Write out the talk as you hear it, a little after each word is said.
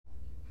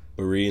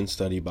Berean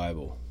Study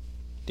Bible.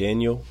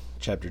 Daniel,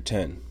 chapter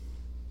 10.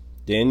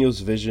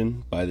 Daniel's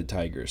vision by the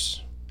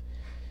Tigris.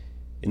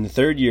 In the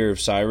 3rd year of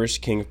Cyrus,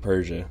 king of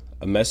Persia,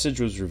 a message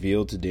was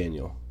revealed to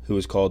Daniel, who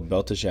was called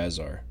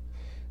Belteshazzar.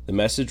 The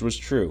message was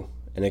true,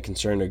 and it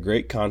concerned a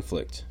great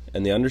conflict,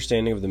 and the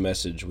understanding of the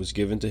message was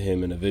given to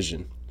him in a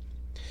vision.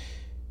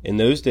 In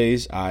those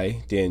days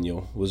I,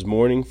 Daniel, was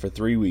mourning for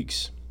 3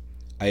 weeks.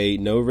 I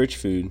ate no rich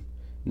food,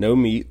 no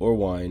meat or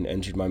wine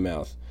entered my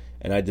mouth,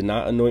 and I did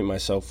not anoint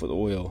myself with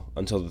oil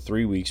until the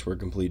 3 weeks were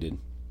completed.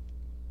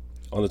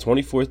 On the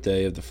 24th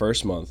day of the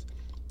 1st month,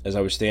 as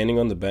I was standing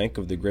on the bank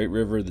of the great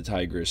river the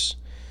Tigris,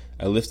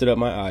 I lifted up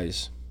my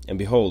eyes, and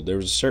behold, there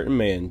was a certain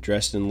man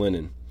dressed in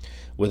linen,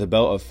 with a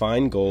belt of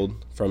fine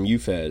gold from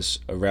Uphaz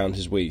around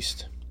his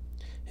waist.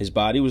 His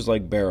body was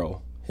like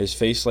beryl, his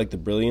face like the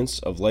brilliance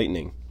of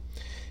lightning,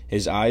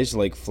 his eyes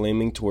like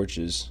flaming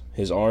torches,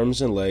 his arms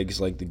and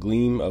legs like the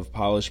gleam of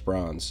polished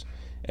bronze,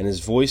 and his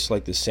voice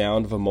like the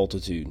sound of a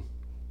multitude.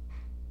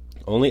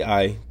 Only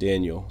I,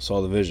 Daniel,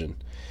 saw the vision.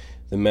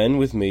 The men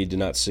with me did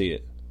not see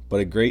it, but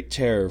a great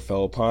terror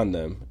fell upon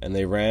them, and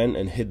they ran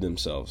and hid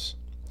themselves.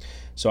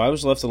 So I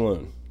was left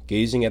alone,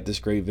 gazing at this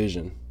great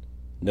vision.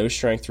 No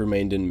strength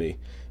remained in me.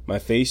 My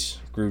face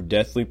grew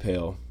deathly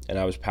pale, and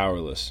I was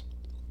powerless.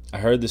 I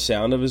heard the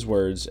sound of his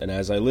words, and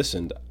as I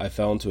listened, I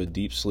fell into a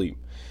deep sleep,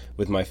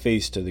 with my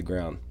face to the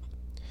ground.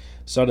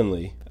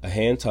 Suddenly, a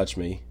hand touched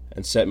me,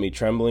 and set me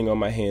trembling on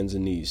my hands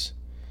and knees.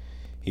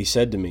 He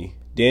said to me,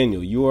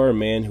 Daniel, you are a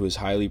man who is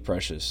highly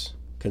precious.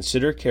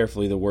 Consider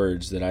carefully the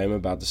words that I am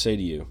about to say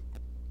to you.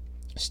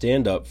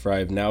 Stand up, for I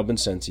have now been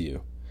sent to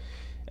you.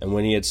 And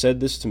when he had said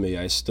this to me,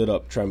 I stood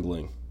up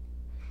trembling.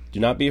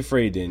 Do not be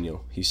afraid,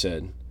 Daniel, he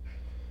said.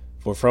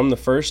 For from the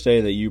first day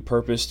that you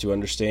purposed to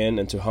understand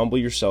and to humble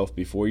yourself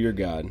before your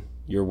God,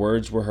 your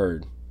words were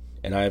heard,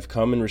 and I have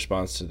come in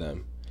response to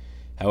them.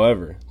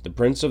 However, the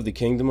prince of the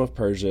kingdom of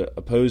Persia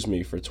opposed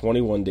me for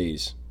 21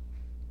 days.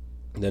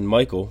 Then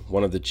Michael,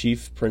 one of the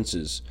chief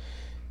princes,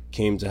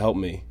 came to help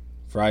me,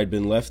 for I had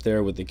been left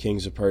there with the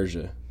kings of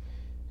Persia.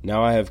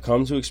 Now I have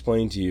come to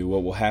explain to you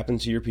what will happen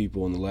to your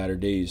people in the latter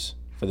days,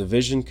 for the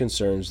vision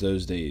concerns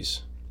those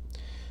days.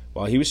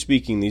 While he was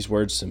speaking these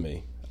words to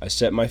me, I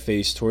set my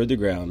face toward the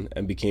ground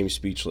and became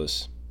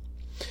speechless.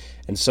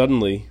 And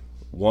suddenly,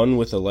 one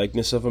with the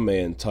likeness of a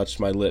man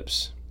touched my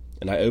lips,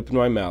 and I opened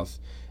my mouth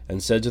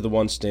and said to the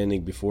one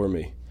standing before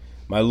me,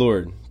 My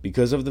Lord,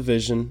 because of the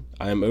vision,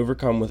 I am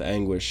overcome with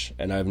anguish,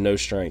 and I have no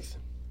strength.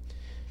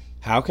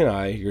 How can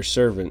I, your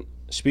servant,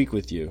 speak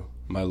with you,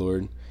 my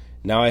Lord?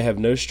 Now I have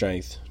no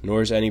strength,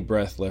 nor is any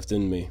breath left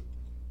in me.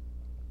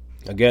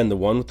 Again, the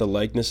one with the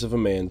likeness of a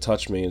man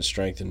touched me and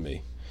strengthened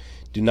me.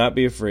 Do not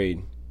be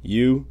afraid,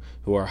 you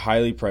who are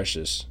highly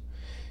precious.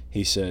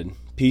 He said,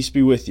 Peace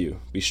be with you.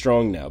 Be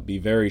strong now. Be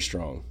very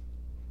strong.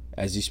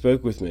 As he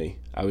spoke with me,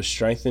 I was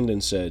strengthened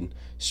and said,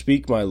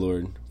 Speak, my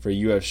Lord, for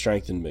you have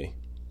strengthened me.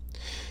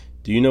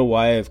 Do you know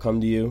why I have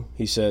come to you?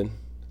 He said.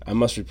 I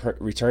must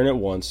return at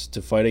once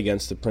to fight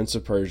against the prince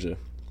of Persia.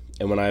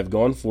 And when I have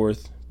gone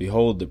forth,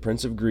 behold, the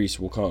prince of Greece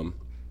will come.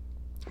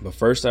 But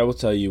first I will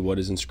tell you what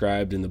is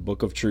inscribed in the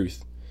book of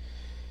truth.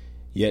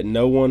 Yet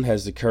no one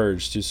has the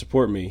courage to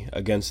support me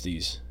against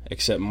these,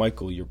 except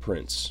Michael your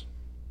prince.